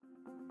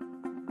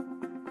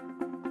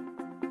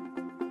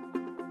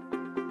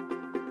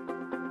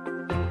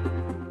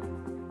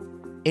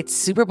It's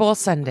Super Bowl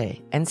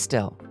Sunday, and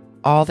still,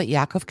 all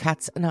that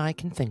Katz and I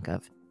can think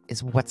of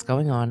is what's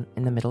going on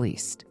in the Middle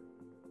East.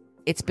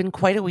 It's been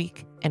quite a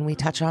week, and we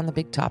touch on the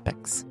big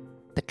topics.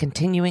 The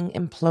continuing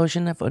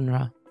implosion of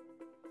UNRWA,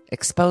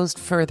 exposed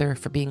further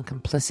for being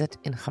complicit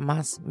in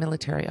Hamas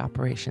military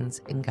operations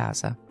in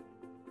Gaza.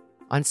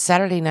 On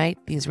Saturday night,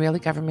 the Israeli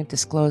government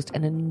disclosed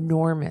an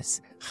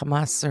enormous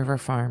Hamas server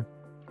farm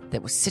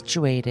that was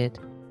situated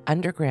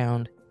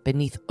underground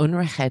beneath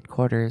UNRWA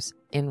headquarters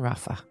in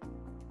Rafah.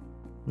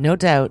 No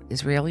doubt,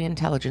 Israeli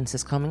intelligence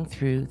is combing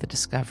through the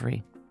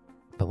discovery,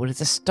 but what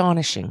is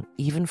astonishing,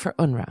 even for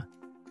UNRWA,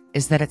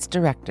 is that its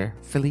director,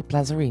 Philippe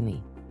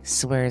Lazzarini,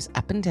 swears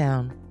up and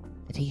down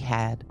that he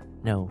had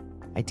no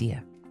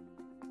idea.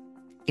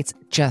 It's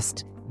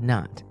just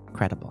not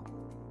credible.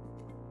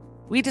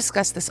 We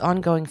discuss this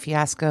ongoing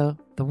fiasco,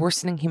 the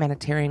worsening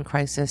humanitarian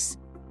crisis,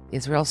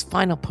 Israel's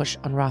final push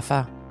on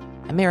Rafah,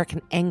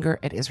 American anger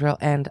at Israel,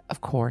 and,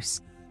 of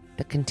course,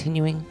 the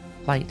continuing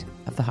plight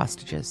of the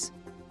hostages.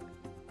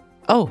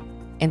 Oh,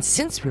 and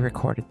since we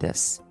recorded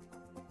this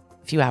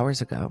a few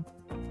hours ago,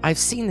 I've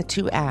seen the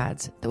two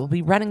ads that will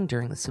be running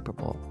during the Super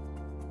Bowl.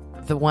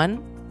 The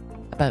one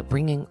about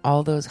bringing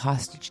all those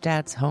hostage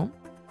dads home,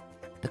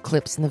 the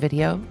clips in the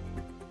video.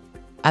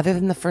 Other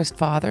than the first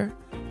father,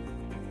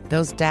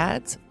 those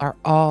dads are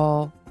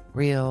all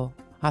real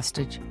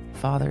hostage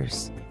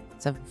fathers.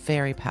 It's a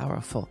very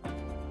powerful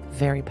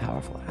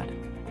ad.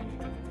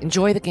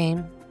 Enjoy the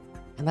game,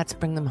 and let's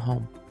bring them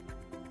home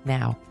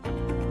now.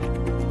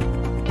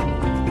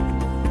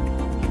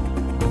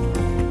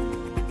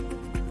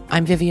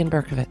 I'm Vivian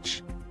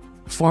Berkovich,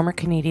 former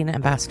Canadian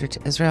ambassador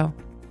to Israel,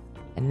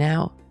 and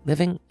now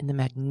living in the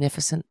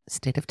magnificent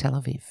state of Tel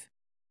Aviv.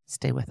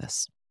 Stay with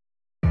us.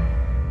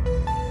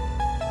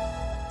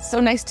 So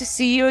nice to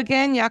see you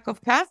again,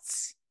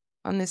 Katz,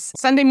 on this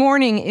Sunday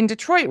morning in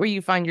Detroit, where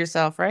you find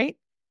yourself, right?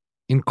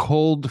 In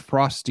cold,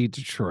 frosty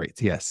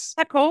Detroit, yes. Is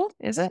that cold?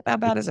 Is it? How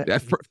bad is it?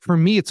 For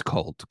me, it's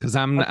cold because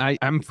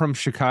I'm from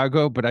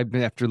Chicago, but I've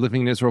been, after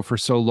living in Israel for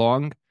so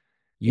long,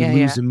 you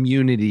lose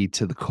immunity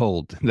to the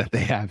cold that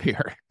they have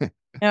here.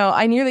 No,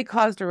 I nearly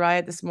caused a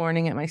riot this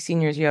morning at my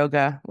seniors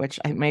yoga, which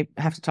I may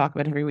have to talk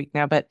about every week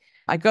now. But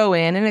I go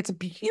in and it's a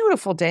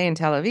beautiful day in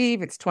Tel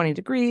Aviv. It's 20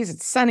 degrees.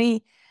 It's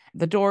sunny.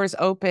 The doors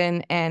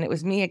open, and it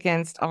was me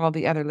against all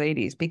the other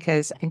ladies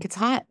because I think it's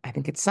hot. I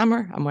think it's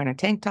summer. I'm wearing a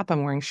tank top.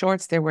 I'm wearing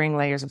shorts. They're wearing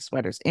layers of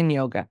sweaters in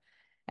yoga.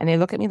 And they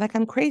look at me like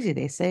I'm crazy.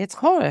 They say, it's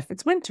horrific.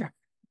 It's winter.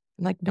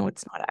 I'm like, no,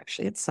 it's not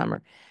actually. It's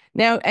summer.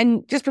 Now,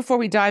 and just before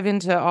we dive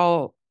into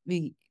all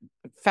the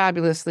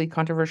fabulously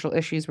controversial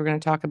issues we're going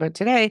to talk about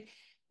today,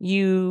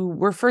 you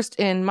were first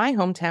in my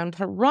hometown,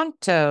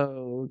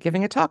 Toronto,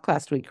 giving a talk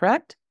last week,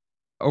 correct?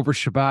 Over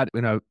Shabbat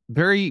in a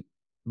very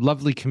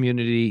lovely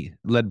community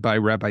led by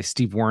Rabbi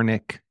Steve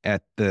Warnick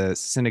at the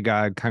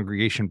synagogue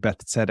congregation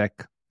Beth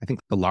Tzedek, I think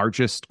the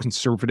largest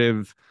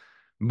conservative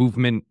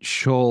movement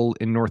shul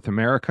in North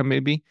America,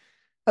 maybe.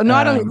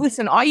 Not only,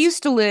 listen, I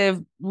used to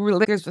live,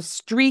 there's a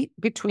street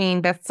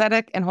between Beth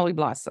Tzedek and Holy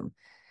Blossom.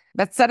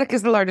 Beth Tzedek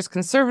is the largest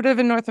conservative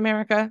in North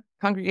America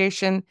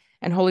congregation,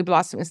 and Holy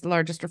Blossom is the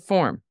largest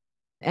reform.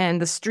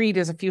 And the street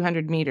is a few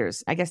hundred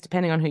meters. I guess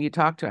depending on who you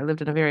talk to, I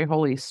lived in a very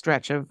holy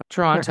stretch of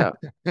Toronto.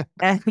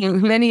 And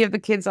many of the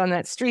kids on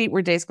that street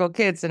were day school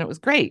kids, and it was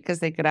great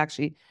because they could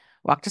actually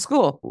walk to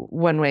school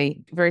one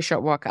way, very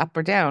short walk up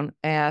or down.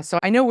 So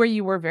I know where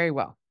you were very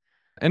well.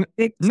 And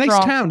big, nice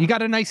strong town. You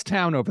got a nice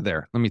town over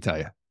there, let me tell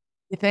you.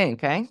 You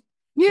think, eh?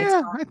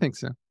 Yeah, I think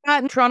so.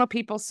 Not in Toronto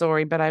people,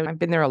 sorry, but I've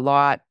been there a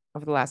lot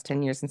over the last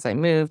 10 years since I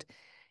moved.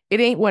 It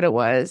ain't what it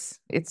was.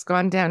 It's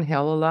gone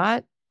downhill a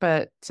lot.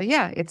 But so,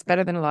 yeah, it's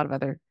better than a lot of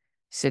other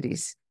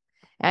cities.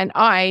 And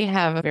I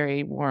have a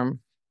very warm,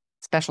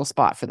 special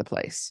spot for the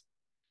place.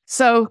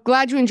 So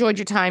glad you enjoyed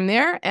your time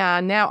there.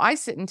 And now I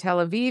sit in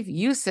Tel Aviv,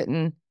 you sit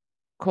in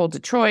cold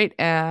Detroit,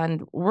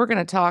 and we're going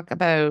to talk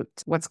about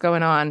what's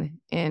going on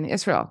in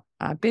Israel.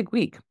 Big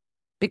week.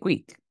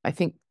 I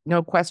think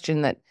no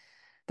question that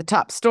the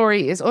top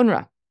story is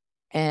UNRWA.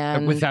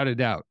 And without a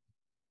doubt.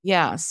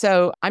 Yeah.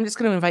 So I'm just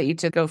going to invite you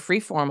to go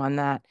freeform on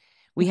that.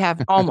 We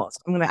have almost,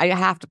 I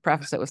have to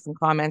preface it with some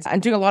comments. I'm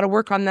doing a lot of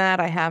work on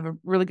that. I have a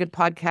really good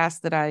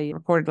podcast that I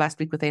recorded last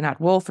week with Einat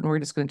Wolf, and we're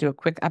just going to do a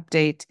quick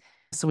update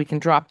so we can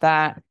drop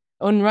that.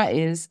 UNRWA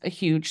is a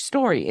huge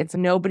story. It's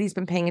nobody's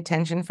been paying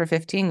attention for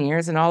 15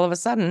 years, and all of a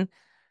sudden,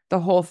 the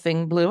whole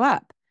thing blew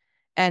up.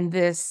 And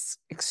this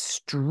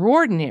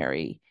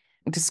extraordinary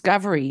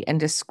discovery and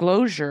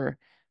disclosure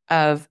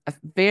of a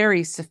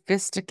very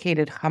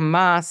sophisticated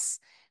Hamas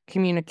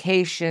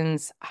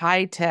communications,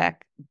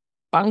 high-tech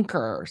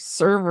bunker,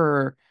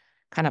 server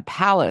kind of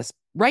palace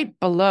right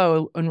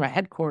below UNRWA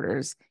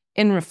headquarters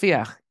in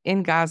Rafah,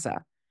 in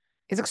Gaza,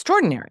 is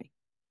extraordinary.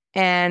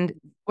 And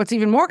what's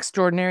even more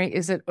extraordinary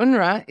is that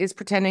UNRWA is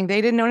pretending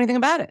they didn't know anything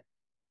about it.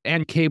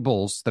 And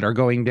cables that are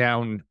going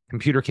down,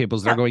 computer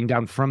cables that are going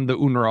down from the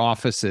UNRWA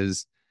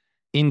offices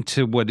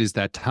into what is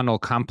that tunnel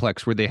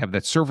complex where they have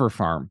that server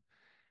farm.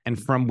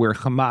 And from where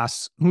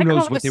Hamas, who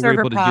knows what they were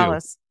able to do.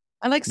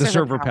 I like the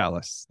server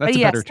palace. That's but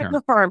a better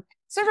term. Farm.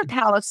 Server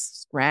Palace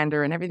is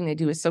grander and everything they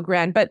do is so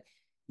grand. But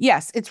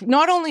yes, it's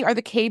not only are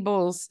the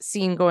cables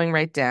seen going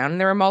right down,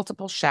 there are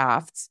multiple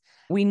shafts.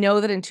 We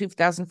know that in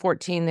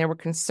 2014, there were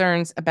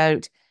concerns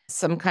about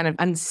some kind of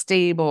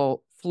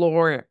unstable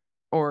floor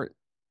or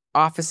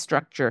office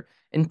structure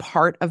in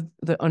part of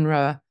the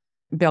UNRWA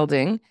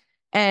building.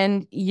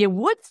 And you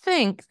would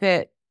think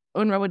that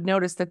UNRWA would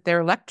notice that their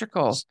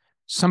electrical...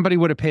 Somebody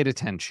would have paid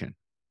attention,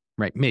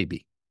 right?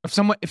 Maybe.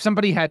 If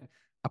somebody had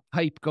a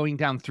pipe going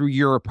down through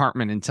your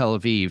apartment in Tel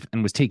Aviv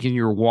and was taking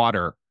your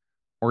water,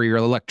 or your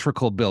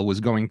electrical bill was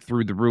going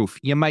through the roof,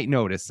 you might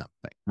notice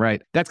something,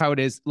 right? That's how it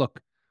is. Look,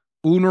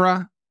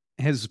 UNRWA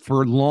has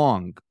for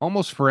long,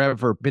 almost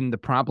forever, been the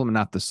problem,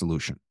 not the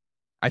solution.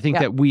 I think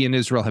that we in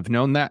Israel have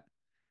known that.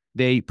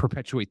 They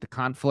perpetuate the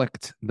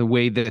conflict, the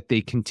way that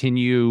they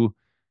continue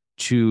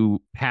to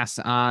pass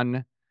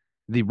on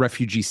the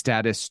refugee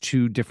status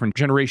to different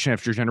generation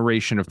after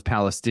generation of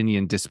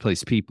Palestinian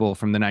displaced people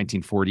from the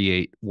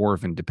 1948 War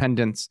of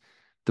Independence,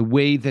 the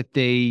way that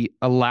they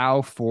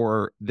allow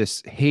for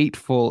this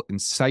hateful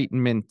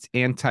incitement,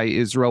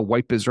 anti-Israel,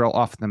 wipe Israel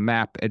off the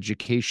map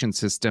education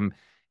system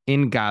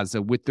in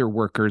Gaza with their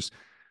workers.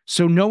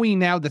 So knowing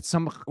now that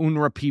some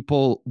UNRWA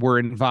people were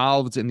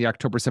involved in the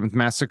October 7th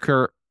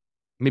massacre,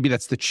 maybe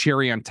that's the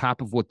cherry on top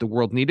of what the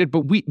world needed.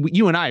 But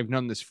you and I have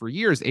known this for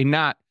years.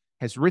 Einat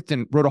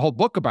wrote a whole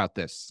book about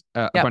this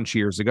a bunch of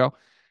years ago.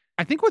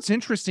 I think what's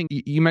interesting,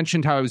 you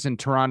mentioned how I was in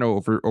Toronto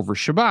over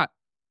Shabbat,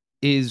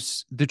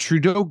 is the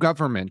Trudeau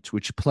government,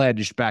 which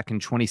pledged back in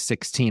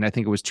 2016, I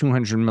think it was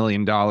 $200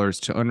 million to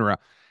UNRWA,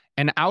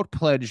 and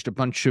outpledged a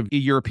bunch of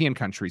European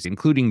countries,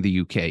 including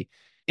the UK.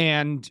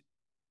 And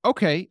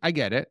okay, I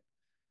get it.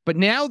 But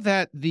now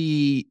that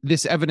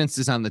this evidence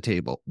is on the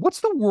table,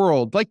 what's the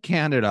world, like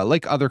Canada,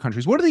 like other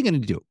countries, what are they going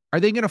to do? Are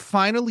they going to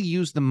finally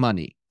use the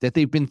money that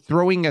they've been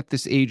throwing at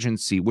this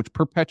agency, which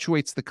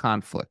perpetuates the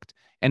conflict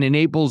and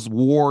enables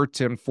war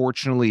to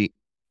unfortunately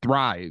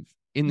thrive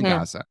in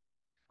Gaza?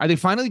 Are they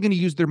finally going to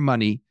use their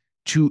money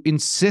to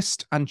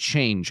insist on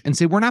change and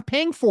say, we're not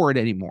paying for it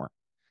anymore?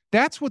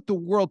 That's what the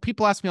world,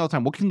 people ask me all the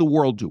time, what can the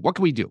world do? What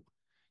can we do?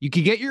 You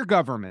can get your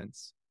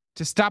governments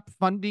to stop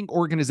funding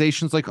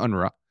organizations like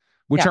UNRWA,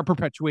 which are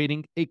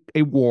perpetuating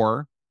a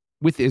war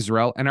with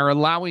Israel and are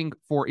allowing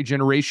for a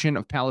generation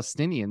of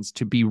Palestinians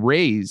to be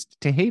raised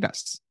to hate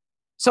us.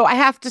 So I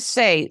have to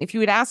say, if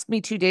you had asked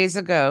me 2 days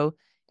ago,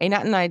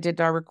 Einat and I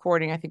did our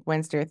recording, I think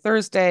Wednesday or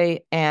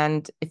Thursday.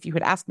 And if you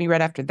had asked me right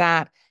after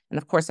that, and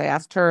of course I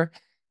asked her,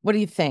 what do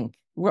you think?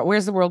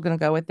 Where's the world going to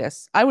go with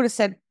this? I would have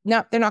said,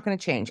 no, they're not going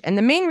to change. And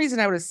the main reason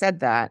I would have said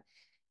that,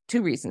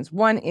 two reasons.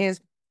 One is,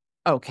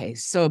 okay,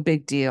 so a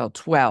big deal,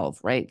 12,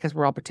 right? Because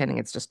we're all pretending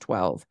it's just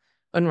 12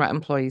 UNRWA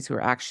employees who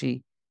are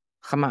actually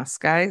Hamas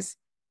guys.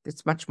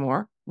 It's much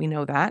more. We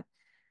know that.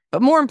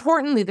 But more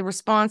importantly, the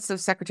response of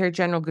Secretary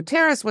General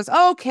Guterres was,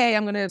 okay,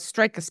 I'm going to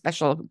strike a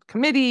special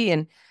committee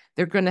and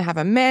they're going to have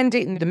a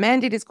mandate. And the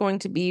mandate is going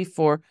to be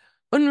for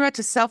UNRWA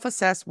to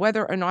self-assess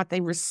whether or not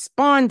they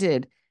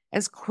responded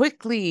as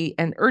quickly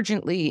and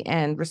urgently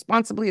and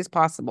responsibly as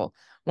possible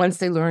once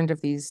they learned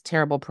of these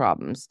terrible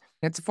problems.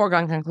 It's a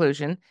foregone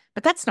conclusion,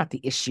 but that's not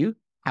the issue,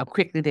 how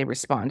quickly they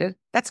responded.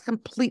 That's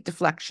complete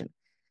deflection.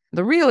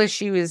 The real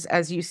issue is,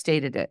 as you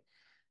stated it.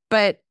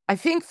 But I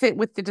think that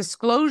with the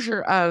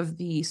disclosure of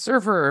the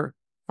server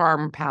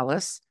farm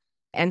palace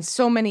and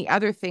so many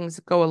other things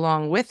that go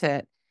along with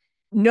it,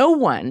 no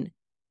one,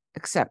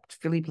 except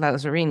Philippe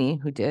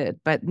Lazzarini, who did,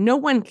 but no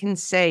one can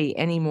say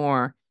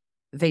anymore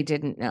they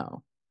didn't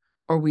know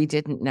or we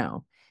didn't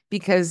know.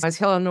 Because as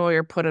Hillel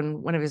Neuer put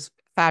in one of his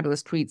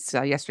fabulous tweets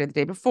yesterday, the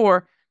day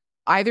before,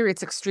 either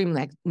it's extreme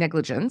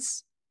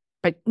negligence,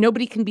 but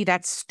nobody can be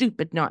that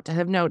stupid not to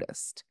have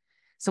noticed.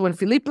 So when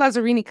Philippe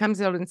Lazzarini comes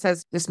out and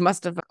says this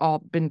must have all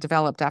been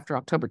developed after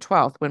October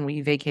 12th when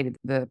we vacated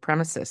the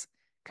premises,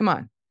 come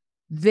on.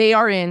 They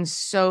are in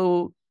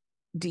so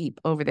deep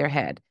over their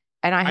head.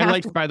 And I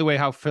liked, by the way,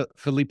 how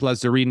Philippe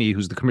Lazzarini,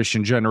 who's the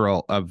Commissioner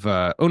General of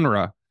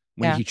UNRWA,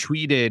 when he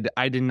tweeted,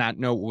 I did not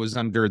know it was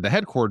under the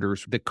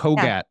headquarters, the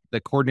COGAT, the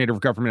Coordinator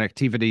of Government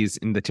Activities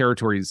in the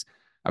Territories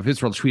of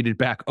Israel, tweeted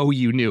back, oh,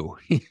 you knew.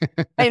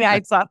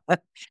 I saw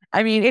that.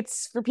 I mean,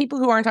 it's for people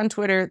who aren't on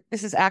Twitter,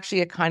 this is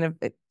actually a kind of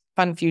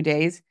fun few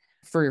days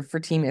for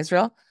Team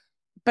Israel.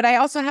 But I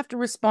also have to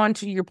respond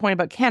to your point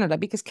about Canada,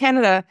 because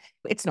Canada,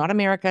 it's not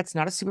America, it's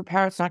not a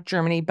superpower, it's not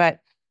Germany, but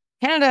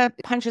Canada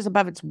punches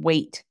above its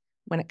weight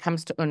when it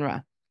comes to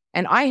UNRWA.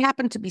 And I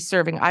happened to be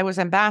serving, I was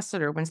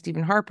ambassador when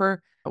Stephen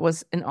Harper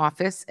was in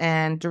office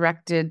and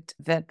directed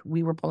that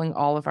we were pulling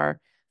all of our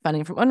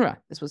funding from UNRWA.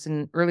 This was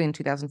early in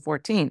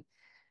 2014.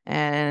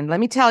 And let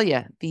me tell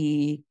you,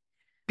 the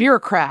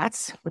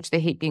bureaucrats, which they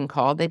hate being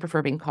called, they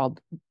prefer being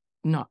called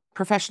not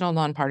professional,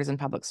 nonpartisan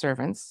public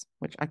servants,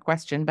 which I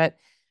question, but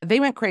they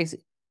went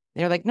crazy.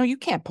 They're like, no, you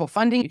can't pull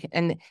funding.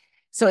 And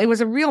so it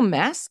was a real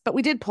mess, but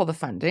we did pull the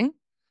funding.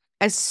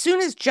 As soon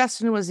as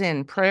Justin was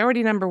in,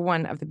 priority number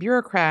one of the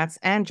bureaucrats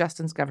and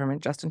Justin's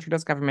government, Justin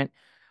Trudeau's government,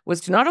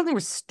 was to not only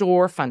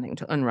restore funding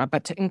to UNRWA,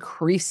 but to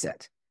increase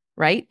it,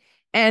 right?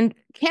 And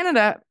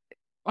Canada,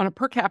 on a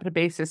per capita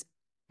basis,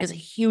 is a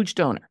huge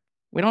donor.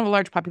 We don't have a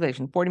large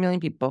population, 40 million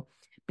people,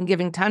 been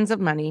giving tons of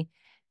money.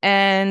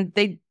 And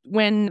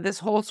when this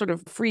whole sort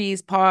of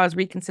freeze, pause,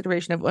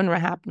 reconsideration of UNRWA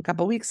happened a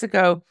couple of weeks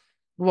ago,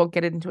 we won't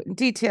get into it in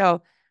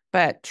detail,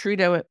 but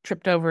Trudeau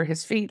tripped over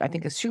his feet. I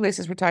think his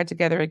shoelaces were tied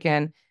together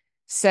again,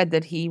 said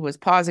that he was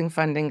pausing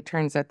funding. It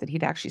turns out that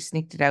he'd actually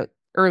sneaked it out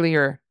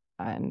earlier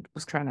and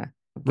was trying to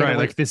get Right,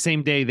 away. like the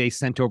same day they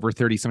sent over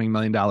 $30-something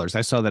million.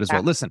 I saw that as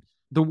well. Listen,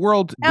 the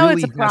world now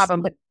really it's a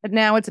problem, but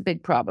now it's a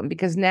big problem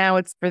because now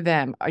it's for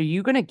them. Are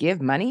you going to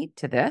give money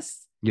to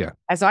this? Yeah.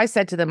 As I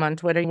said to them on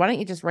Twitter, why don't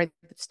you just write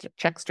the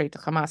check straight to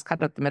Hamas,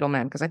 cut out the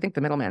middleman? Because I think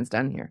the middleman's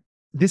done here.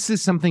 This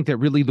is something that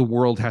really the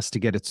world has to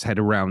get its head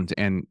around.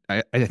 And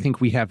I think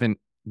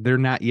they're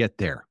not yet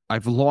there.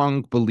 I've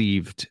long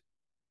believed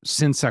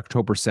since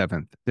October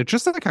 7th that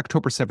just like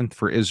October 7th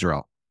for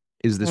Israel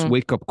is this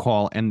wake-up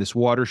call and this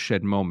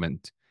watershed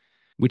moment,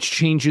 which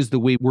changes the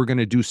way we're going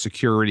to do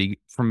security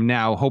from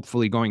now,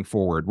 hopefully going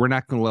forward. We're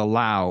not going to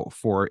allow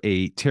for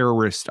a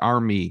terrorist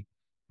army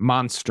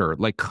monster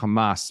like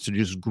Hamas to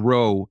just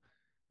grow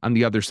on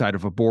the other side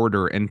of a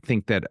border and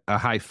think that a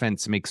high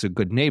fence makes a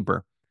good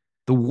neighbor.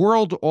 The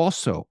world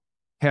also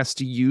has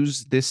to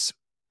use this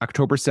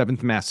October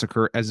 7th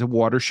massacre as a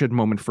watershed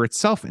moment for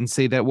itself and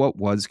say that what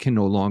was can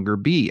no longer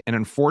be. And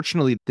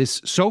unfortunately,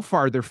 so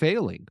far they're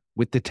failing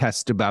with the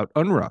test about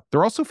UNRWA.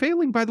 They're also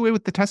failing, by the way,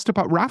 with the test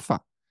about Rafah.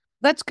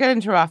 Let's get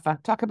into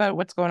Rafah. Talk about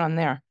what's going on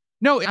there.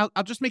 No,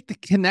 I'll just make the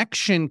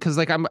connection because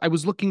I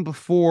was looking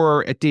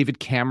before at David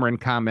Cameron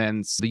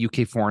comments, the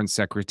UK Foreign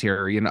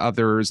Secretary and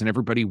others and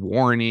everybody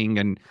warning,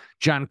 and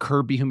John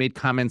Kirby, who made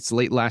comments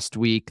late last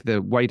week,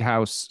 the White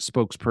House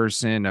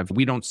spokesperson of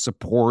we don't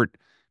support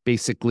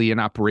basically an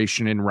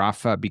operation in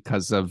Rafah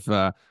because of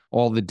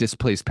all the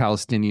displaced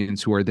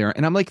Palestinians who are there.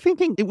 And I'm like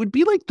thinking it would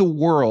be like the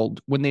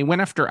world when they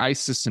went after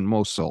ISIS in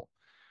Mosul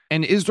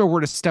and Israel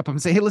were to step up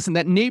and say, hey, listen,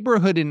 that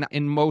neighborhood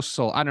in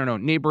Mosul, I don't know,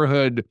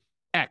 neighborhood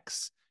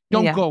X,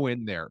 don't go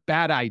in there.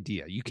 Bad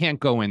idea. You can't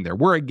go in there.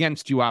 We're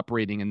against you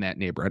operating in that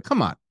neighborhood. Come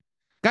on.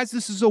 Guys,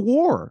 this is a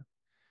war.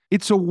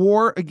 It's a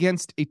war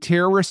against a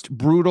terrorist,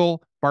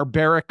 brutal,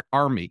 barbaric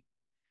army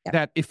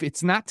that if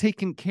it's not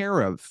taken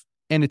care of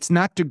and it's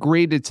not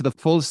degraded to the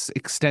fullest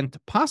extent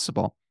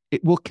possible,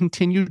 it will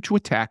continue to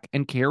attack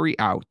and carry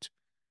out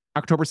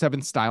October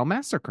 7th style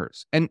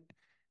massacres. And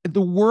the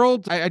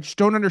world, I just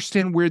don't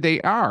understand where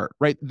they are,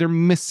 right? They're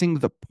missing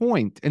the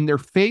point and they're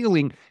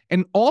failing.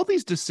 And all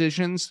these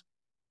decisions,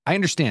 I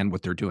understand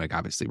what they're doing,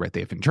 obviously, right? They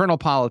have internal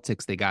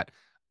politics.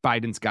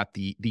 Biden's got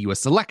the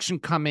U.S. election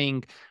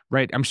coming,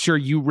 right? I'm sure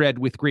you read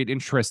with great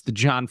interest the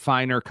John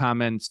Feiner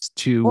comments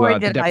to the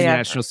Deputy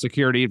National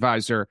Security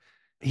Advisor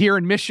here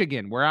in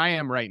Michigan, where I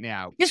am right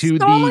now. You stole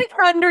my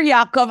thunder,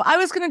 Yaakov. I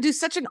was going to do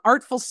such an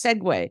artful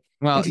segue.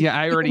 Well, yeah,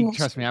 I already,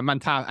 trust me, I'm on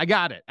top. I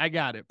got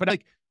it. But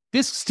like,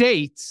 this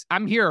state,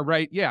 I'm here,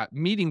 right? Yeah,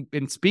 meeting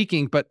and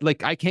speaking, but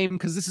like I came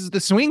because this is the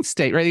swing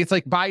state, right? It's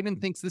like Biden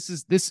thinks this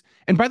is this.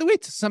 And by the way,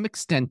 to some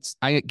extent,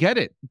 I get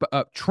it.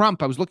 But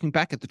Trump, I was looking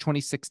back at the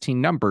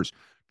 2016 numbers.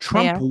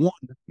 Trump won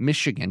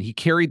Michigan. He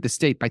carried the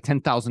state by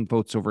 10,000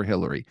 votes over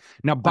Hillary.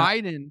 Now,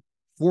 Biden,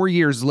 4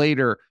 years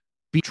later,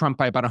 beat Trump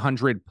by about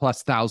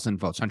 100,000+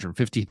 votes,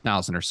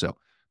 150,000 or so.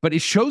 But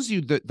it shows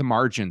you that the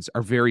margins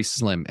are very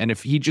slim. And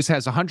if he just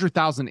has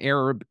 100,000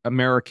 Arab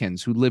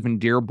Americans who live in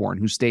Dearborn,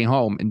 who stay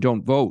home and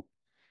don't vote,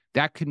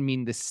 that could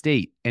mean the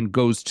state and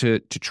goes to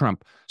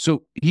Trump.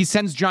 So he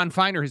sends John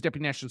Feiner, his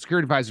Deputy National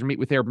Security Advisor, to meet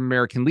with Arab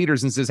American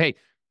leaders and says, hey,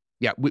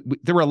 yeah,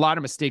 there were a lot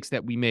of mistakes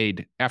that we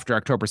made after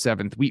October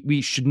 7th.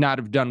 We should not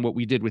have done what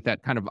we did with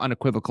that kind of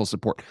unequivocal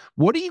support.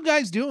 What are you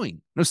guys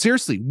doing? No,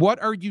 seriously, what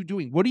are you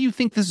doing? What do you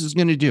think this is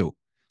going to do?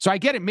 So I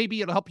get it.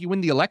 Maybe it'll help you win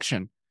the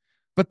election.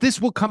 But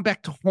this will come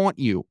back to haunt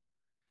you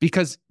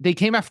because they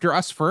came after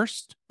us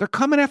first. They're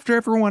coming after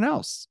everyone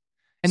else.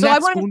 And so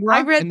that's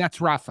UNRWA and that's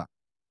Rafah.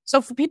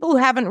 So for people who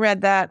haven't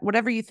read that,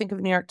 whatever you think of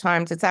the New York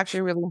Times, it's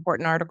actually a really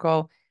important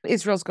article.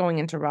 Israel's going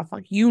into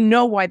Rafah. You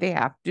know why they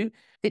have to.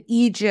 That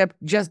Egypt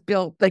just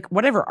built, like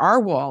whatever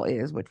our wall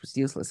is, which was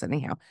useless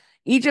anyhow.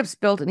 Egypt's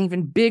built an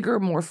even bigger,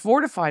 more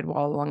fortified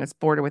wall along its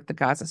border with the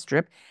Gaza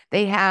Strip.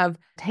 They have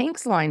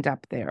tanks lined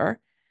up there.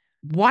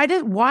 Why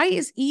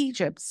is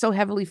Egypt so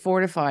heavily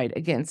fortified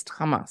against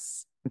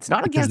Hamas? It's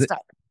not against us.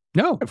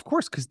 No, of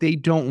course, because they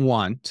don't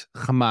want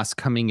Hamas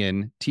coming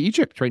in to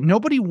Egypt, right?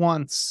 Nobody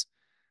wants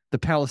the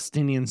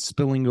Palestinians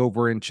spilling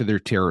over into their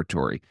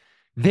territory.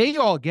 They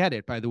all get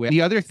it, by the way.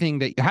 The other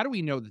thing how do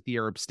we know that the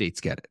Arab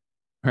states get it,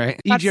 right?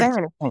 Egypt,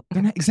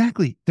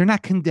 they're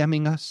not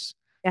condemning us.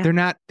 Yeah. They're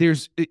not,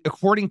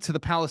 according to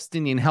the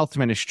Palestinian Health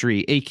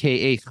Ministry,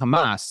 AKA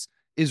Hamas,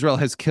 Israel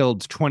has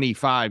killed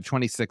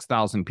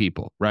 26,000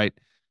 people, right?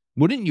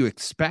 Wouldn't you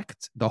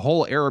expect the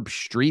whole Arab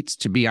streets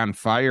to be on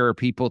fire,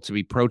 people to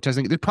be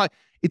protesting?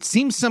 It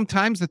seems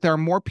sometimes that there are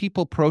more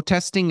people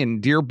protesting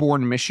in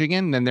Dearborn,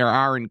 Michigan than there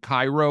are in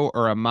Cairo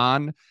or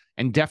Amman,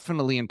 and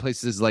definitely in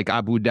places like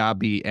Abu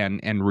Dhabi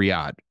and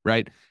Riyadh,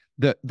 right?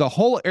 The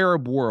whole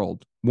Arab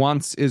world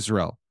wants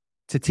Israel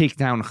to take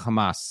down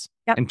Hamas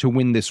and to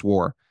win this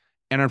war.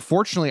 And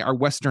unfortunately, our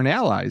Western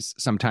allies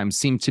sometimes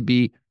seem to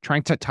be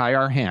trying to tie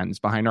our hands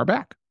behind our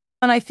back.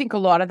 And I think a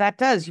lot of that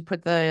does.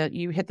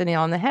 You hit the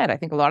nail on the head. I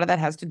think a lot of that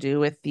has to do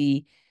with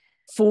the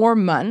 4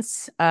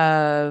 months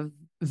of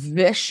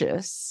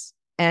vicious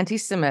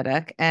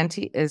anti-Semitic,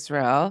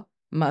 anti-Israel,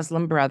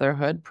 Muslim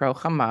Brotherhood,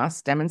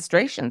 pro-Hamas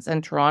demonstrations.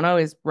 And Toronto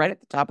is right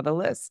at the top of the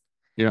list.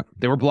 Yeah,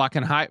 they were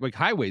blocking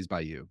highways by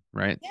you,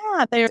 right?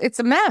 Yeah, it's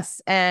a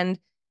mess. And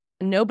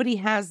nobody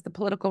has the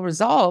political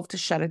resolve to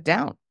shut it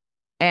down.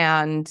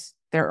 And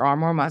there are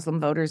more Muslim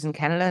voters in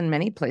Canada in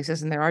many places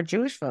than there are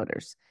Jewish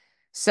voters.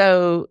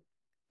 So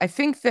I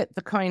think that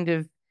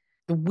the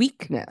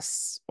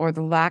weakness or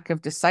the lack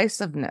of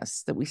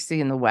decisiveness that we see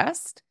in the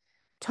West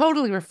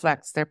totally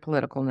reflects their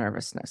political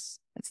nervousness.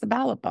 It's the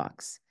ballot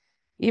box.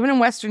 Even in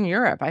Western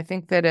Europe, I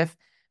think that if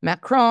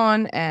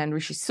Macron and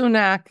Rishi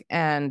Sunak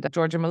and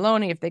Giorgia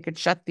Meloni, if they could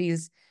shut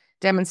these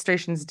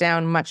demonstrations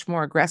down much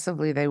more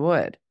aggressively, they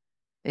would.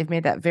 They've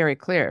made that very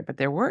clear, but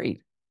they're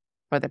worried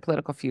about their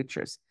political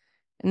futures.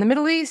 In the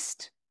Middle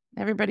East,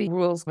 everybody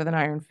rules with an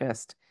iron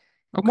fist.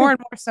 Okay. More and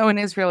more so in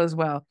Israel as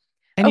well.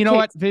 And you know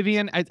what,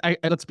 Vivian,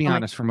 let's be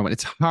honest for a moment.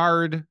 It's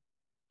hard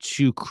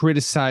to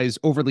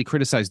overly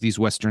criticize these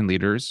Western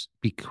leaders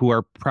who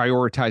are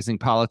prioritizing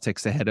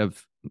politics ahead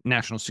of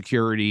national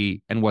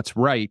security and what's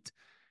right.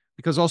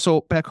 Because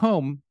also back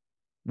home,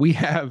 we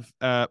have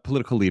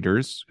political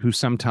leaders who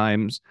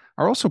sometimes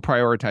are also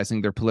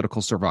prioritizing their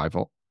political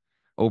survival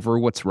over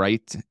what's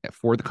right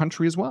for the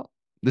country as well.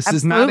 This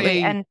Absolutely.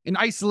 Is not an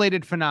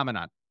isolated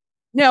phenomenon.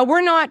 No,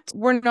 we're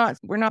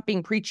not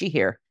being preachy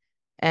here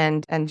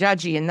and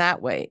judgy in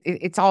that way.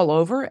 It's all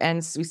over, and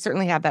we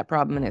certainly have that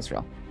problem in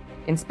Israel,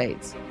 in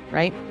spades,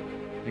 right?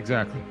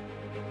 Exactly.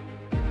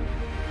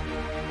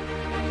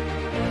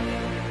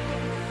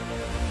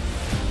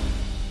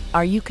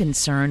 Are you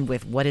concerned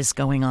with what is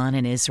going on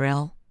in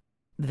Israel?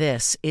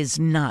 This is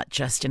not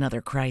just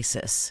another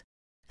crisis.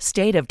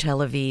 State of Tel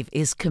Aviv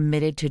is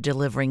committed to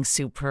delivering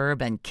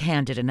superb and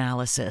candid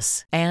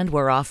analysis, and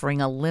we're offering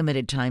a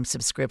limited-time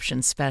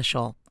subscription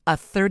special, a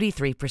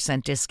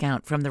 33%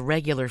 discount from the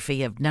regular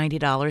fee of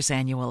 $90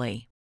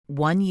 annually.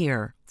 1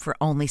 year for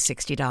only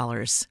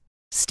 $60.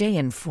 Stay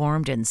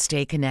informed and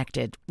stay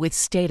connected with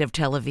State of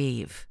Tel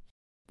Aviv.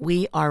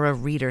 We are a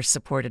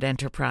reader-supported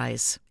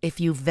enterprise. If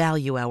you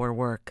value our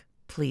work,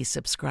 please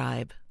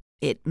subscribe.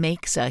 It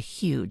makes a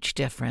huge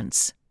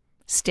difference.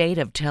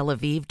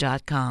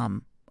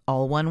 stateoftelaviv.com.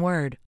 All one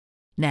word.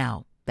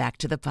 Now, back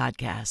to the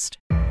podcast.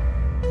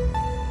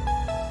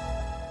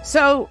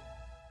 So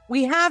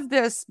we have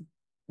this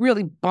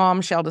really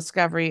bombshell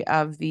discovery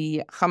of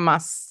the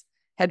Hamas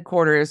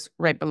headquarters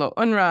right below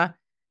UNRWA,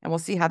 and we'll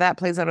see how that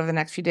plays out over the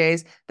next few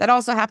days. That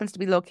also happens to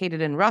be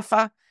located in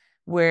Rafah,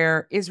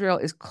 where Israel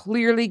is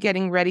clearly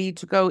getting ready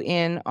to go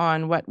in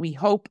on what we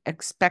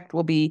expect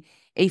will be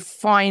a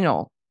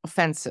final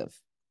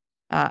offensive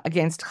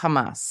against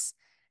Hamas.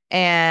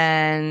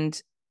 And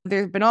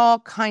there's been all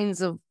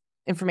kinds of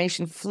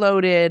information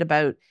floated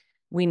about,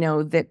 we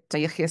know that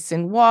Yahya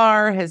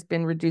Sinwar has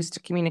been reduced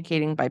to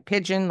communicating by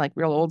pigeon, like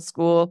real old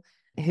school.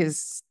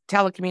 His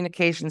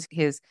telecommunications,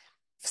 his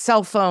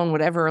cell phone,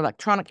 whatever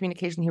electronic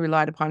communication he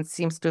relied upon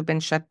seems to have been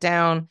shut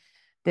down.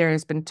 There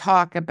has been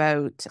talk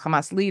about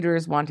Hamas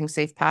leaders wanting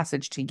safe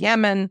passage to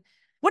Yemen.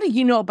 What do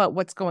you know about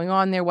what's going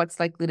on there? What's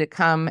likely to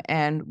come?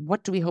 And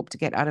what do we hope to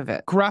get out of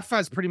it? Rafah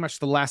is pretty much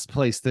the last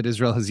place that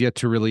Israel has yet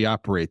to really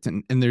operate.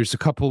 And there's a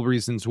couple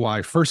reasons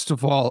why. First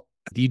of all,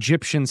 the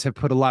Egyptians have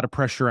put a lot of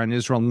pressure on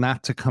Israel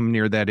not to come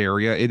near that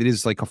area. It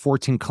is like a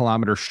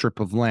 14-kilometer strip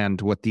of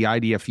land, what the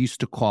IDF used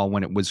to call,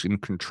 when it was in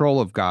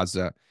control of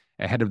Gaza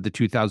ahead of the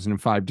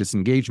 2005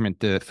 disengagement,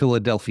 the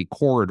Philadelphia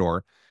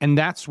Corridor. And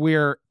that's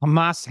where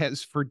Hamas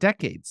has for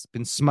decades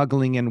been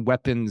smuggling in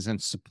weapons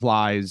and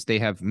supplies. They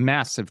have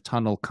massive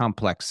tunnel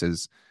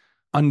complexes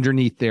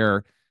underneath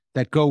there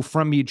that go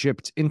from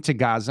Egypt into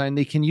Gaza, and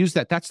they can use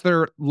that. That's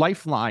their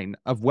lifeline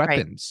of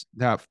weapons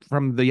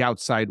from the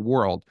outside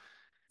world.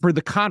 For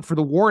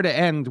the war to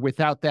end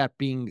without that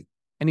being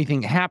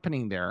anything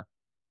happening there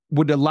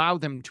would allow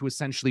them to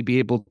essentially be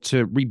able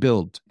to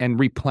rebuild and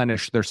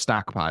replenish their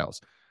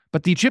stockpiles.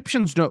 But the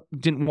Egyptians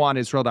didn't want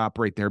Israel to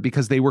operate there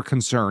because they were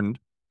concerned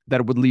that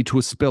it would lead to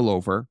a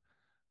spillover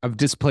of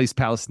displaced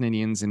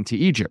Palestinians into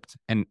Egypt.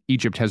 And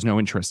Egypt has no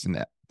interest in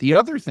that. The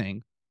other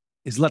thing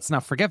is, let's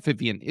not forget,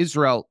 Vivian,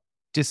 Israel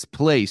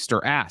displaced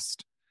or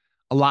asked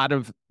about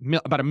 1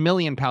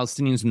 million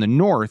Palestinians in the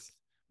north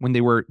when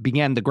they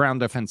began the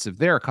ground offensive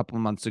there a couple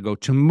of months ago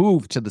to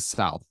move to the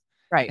south.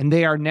 Right. And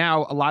they are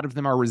now, a lot of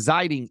them are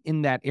residing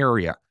in that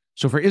area.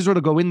 So for Israel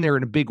to go in there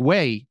in a big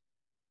way,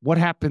 what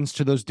happens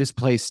to those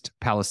displaced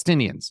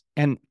Palestinians?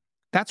 And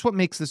that's what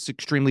makes this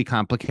extremely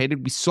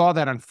complicated. We saw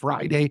that on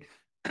Friday.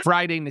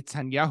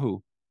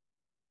 Netanyahu,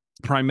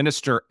 prime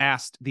minister,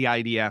 asked the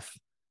IDF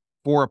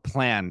for a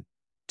plan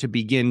to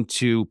begin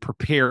to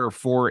prepare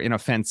for an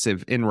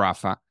offensive in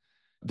Rafah.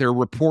 There are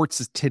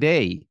reports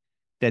today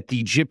that the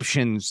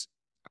Egyptians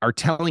are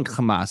telling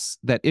Hamas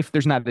that if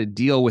there's not a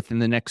deal within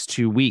the next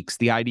 2 weeks,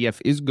 the IDF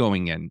is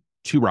going in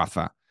to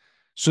Rafah.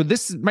 So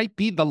this might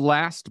be the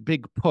last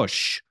big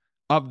push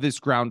of this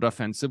ground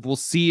offensive. We'll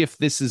see if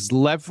this is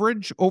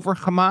leverage over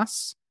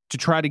Hamas to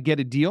try to get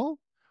a deal,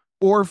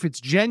 or if it's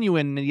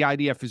genuine and the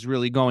IDF is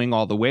really going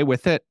all the way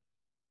with it.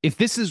 If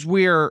this is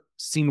where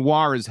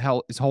Sinwar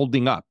is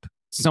holding up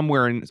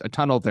somewhere in a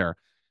tunnel there,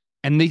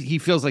 and he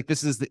feels like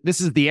this is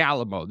the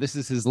Alamo, this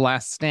is his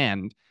last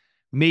stand,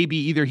 maybe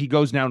either he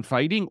goes down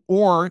fighting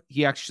or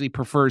he actually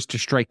prefers to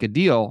strike a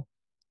deal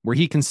where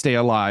he can stay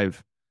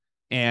alive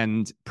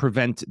and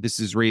prevent this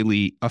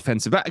Israeli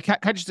offensive. I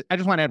just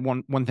want to add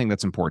one thing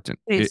that's important,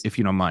 if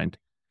you don't mind.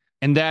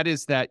 And that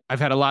is that I've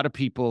had a lot of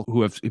people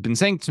who have been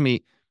saying to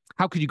me,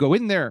 how could you go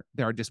in there?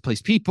 There are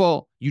displaced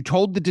people. You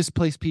told the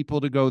displaced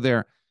people to go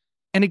there.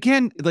 And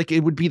again, like,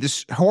 it would be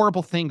this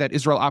horrible thing that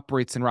Israel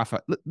operates in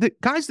Rafah.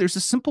 Guys, there's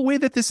a simple way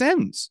that this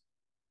ends.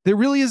 There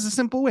really is a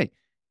simple way.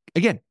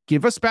 Again,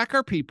 give us back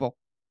our people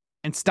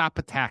and stop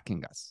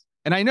attacking us.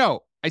 And I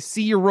know, I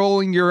see you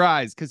rolling your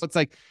eyes because it's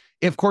like,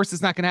 of course,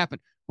 it's not going to happen.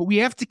 But we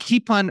have to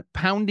keep on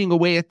pounding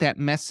away at that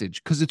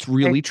message because it's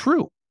really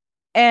true.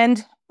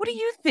 And what do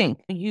you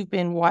think? You've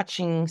been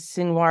watching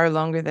Sinwar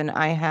longer than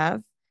I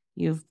have.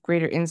 You've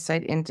greater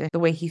insight into the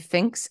way he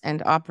thinks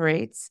and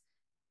operates.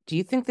 Do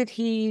you think that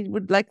he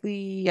would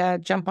likely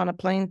jump on a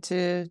plane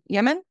to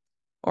Yemen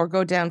or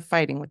go down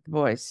fighting with the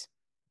boys?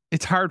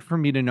 It's hard for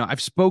me to know.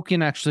 I've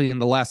spoken actually in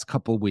the last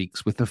couple of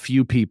weeks with a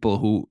few people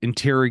who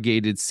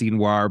interrogated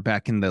Sinwar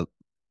back in the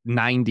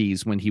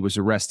 90s when he was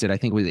arrested. I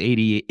think it was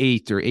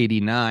 88 or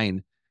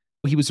 89.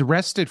 He was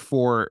arrested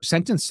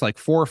sentenced like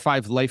 4 or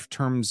 5 life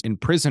terms in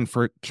prison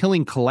for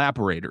killing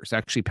collaborators,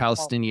 actually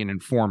Palestinian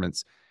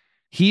informants.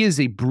 He is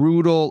a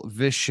brutal,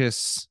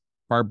 vicious,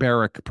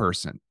 barbaric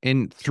person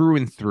through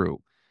and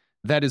through.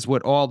 That is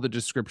what all the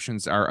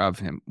descriptions are of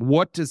him.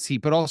 What does he,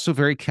 but also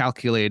very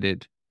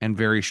calculated and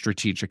very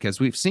strategic, as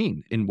we've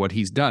seen in what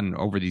he's done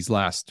over these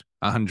last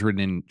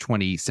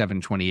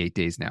 127, 28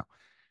 days now.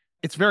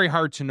 It's very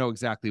hard to know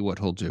exactly what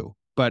he'll do,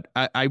 but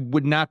I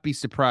would not be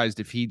surprised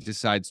if he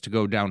decides to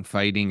go down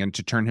fighting and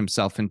to turn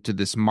himself into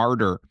this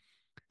martyr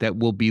that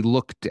will be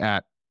looked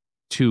at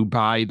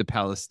by the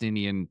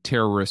Palestinian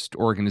terrorist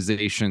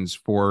organizations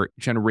for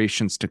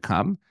generations to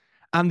come.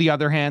 On the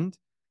other hand,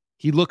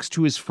 he looks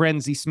to his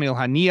friends Ismail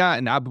Haniyeh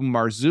and Abu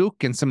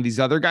Marzouk and some of these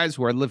other guys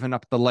who are living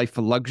up the life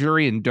of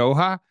luxury in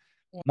Doha.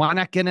 Why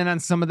not get in on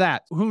some of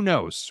that? Who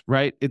knows,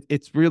 right?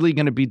 It's really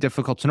going to be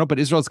difficult to know, but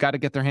Israel's got to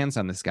get their hands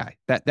on this guy.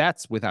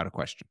 That's without a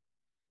question.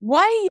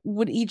 Why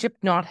would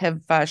Egypt not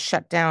have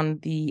shut down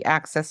the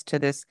access to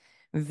this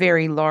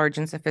very large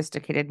and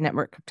sophisticated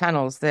network of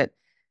tunnels that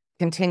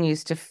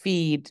continues to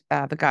feed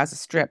the Gaza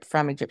Strip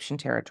from Egyptian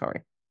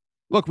territory?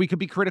 Look, we could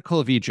be critical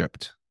of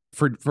Egypt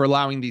for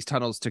allowing these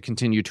tunnels to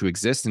continue to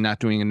exist and not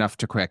doing enough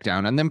to crack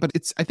down on them. But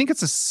I think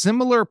it's a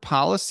similar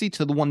policy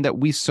to the one that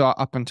we saw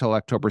up until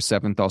October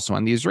 7th, also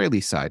on the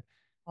Israeli side.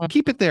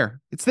 Keep it there.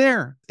 It's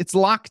there. It's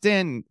locked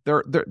in.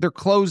 They're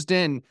closed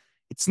in.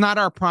 It's not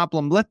our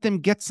problem. Let them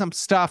get some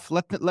stuff.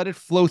 Let it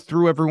flow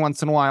through every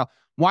once in a while.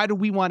 Why do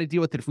we want to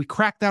deal with it? If we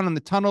crack down on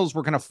the tunnels,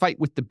 we're going to fight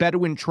with the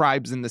Bedouin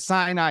tribes in the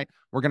Sinai.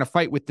 We're going to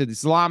fight with the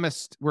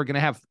Islamists. We're going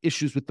to have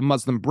issues with the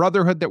Muslim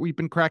Brotherhood that we've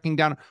been cracking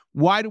down.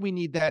 Why do we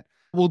need that?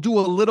 We'll do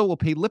a little, we'll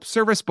pay lip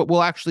service, but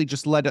we'll actually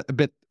just let it a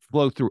bit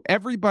flow through.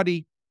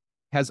 Everybody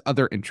has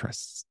other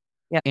interests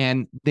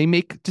and they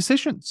make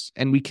decisions,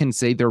 and we can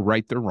say they're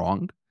right, they're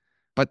wrong.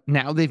 But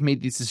now they've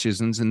made these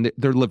decisions and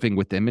they're living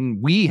with them.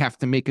 And we have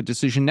to make a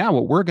decision now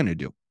what we're going to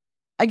do.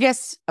 I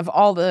guess of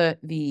all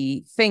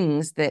the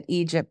things that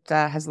Egypt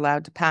has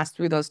allowed to pass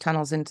through those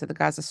tunnels into the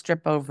Gaza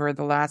Strip over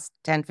the last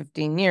 10,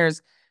 15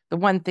 years, the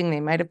one thing they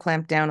might have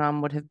clamped down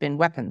on would have been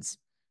weapons.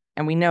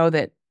 And we know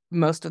that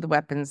most of the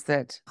weapons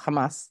that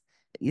Hamas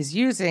is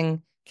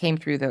using came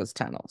through those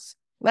tunnels.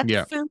 Let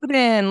the food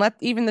in, let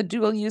even the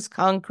dual-use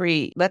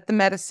concrete, let the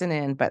medicine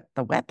in. But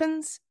the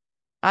weapons?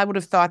 I would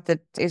have thought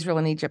that Israel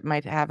and Egypt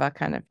might have a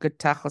kind of good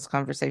tachlis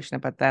conversation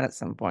about that at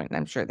some point, and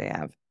I'm sure they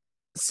have.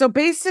 So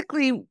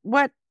basically,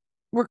 what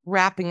we're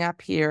wrapping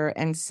up here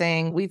and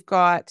saying, we've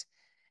got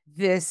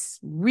this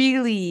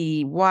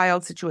really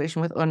wild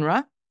situation with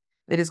UNRWA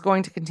that is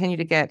going to continue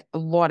to get a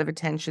lot of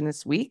attention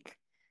this week.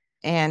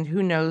 And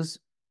who knows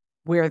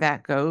where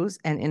that goes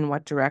and in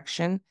what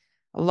direction.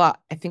 A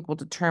lot, I think, will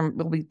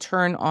be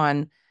turn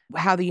on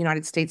how the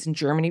United States and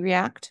Germany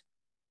react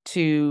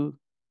to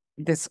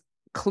this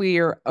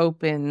clear,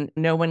 open,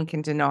 no one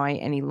can deny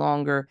any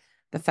longer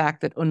the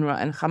fact that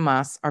UNRWA and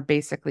Hamas are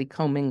basically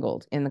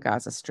commingled in the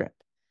Gaza Strip.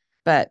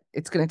 But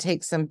it's going to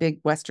take some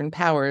big Western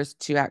powers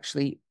to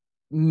actually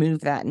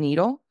move that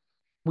needle.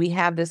 We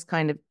have this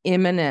kind of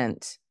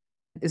imminent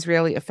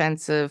Israeli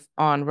offensive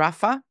on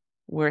Rafah,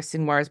 where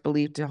Sinwar is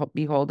believed to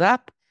be holed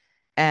up,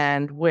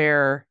 and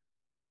where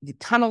the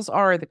tunnels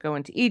are that go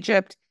into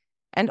Egypt,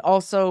 and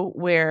also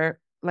where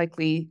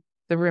likely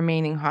the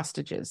remaining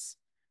hostages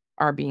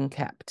are being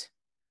kept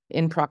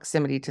in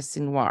proximity to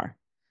Sinwar.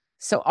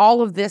 So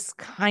all of this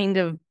kind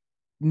of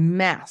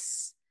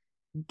mess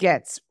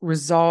gets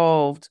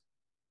resolved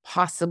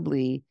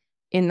possibly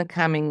in the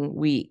coming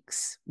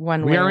weeks.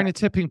 We are in a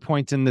tipping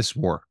point in this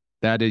war.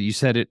 You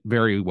said it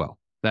very well.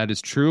 That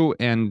is true.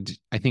 And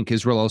I think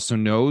Israel also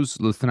knows,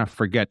 let's not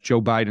forget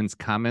Joe Biden's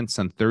comments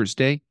on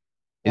Thursday.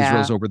 Yeah.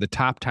 Israel's over the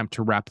top. Time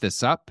to wrap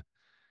this up.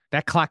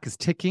 That clock is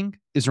ticking.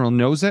 Israel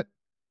knows it.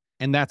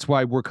 And that's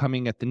why we're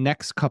coming at the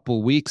next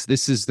couple weeks.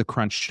 This is the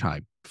crunch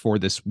time for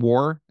this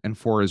war and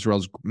for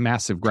Israel's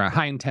massive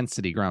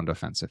high-intensity ground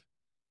offensive.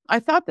 I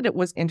thought that it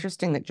was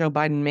interesting that Joe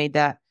Biden made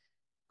that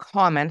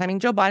comment. I mean,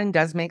 Joe Biden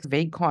does make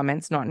vague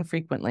comments, not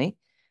infrequently.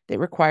 They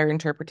require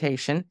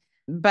interpretation.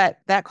 But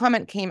that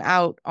comment came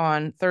out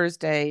on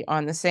Thursday,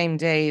 on the same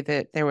day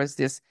that there was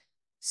this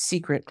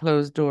secret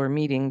closed-door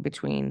meeting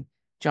between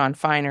John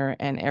Feiner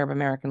and Arab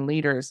American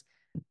leaders.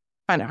 I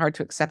find it hard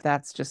to accept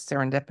that's just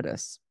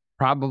serendipitous.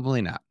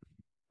 Probably not.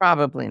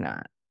 Probably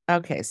not.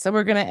 Okay, so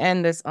we're going to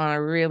end this on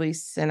a really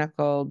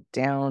cynical,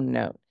 down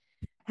note.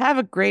 Have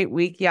a great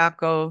week,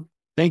 Yaakov.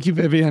 Thank you,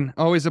 Vivian.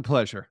 Always a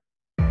pleasure.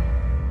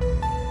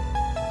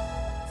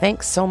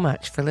 Thanks so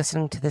much for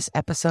listening to this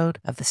episode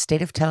of the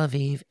State of Tel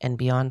Aviv and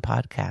Beyond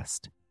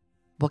podcast.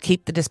 We'll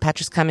keep the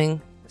dispatches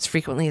coming as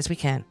frequently as we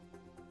can.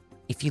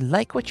 If you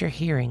like what you're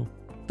hearing,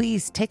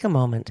 please take a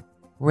moment,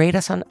 rate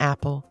us on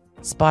Apple,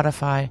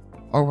 Spotify,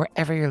 or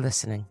wherever you're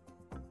listening.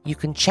 You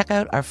can check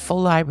out our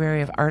full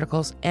library of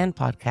articles and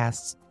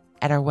podcasts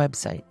at our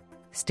website,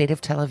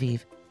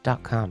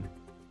 stateoftelaviv.com.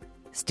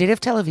 State of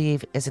Tel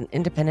Aviv is an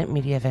independent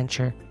media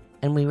venture,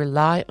 and we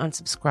rely on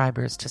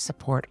subscribers to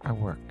support our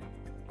work.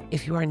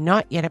 If you are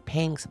not yet a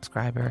paying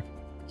subscriber,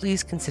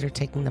 please consider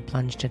taking the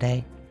plunge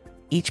today.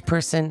 Each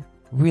person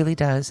really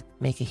does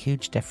make a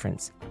huge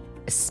difference,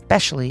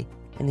 especially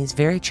in these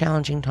very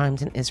challenging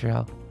times in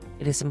Israel.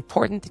 It is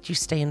important that you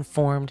stay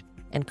informed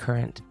and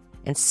current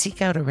and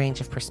seek out a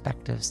range of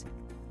perspectives.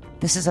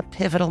 This is a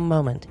pivotal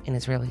moment in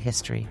Israeli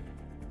history.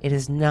 It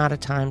is not a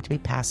time to be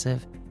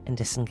passive and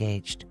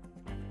disengaged.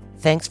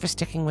 Thanks for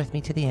sticking with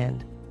me to the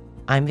end.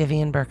 I'm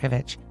Vivian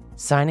Berkovich,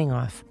 signing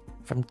off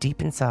from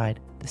deep inside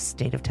the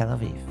state of Tel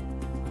Aviv.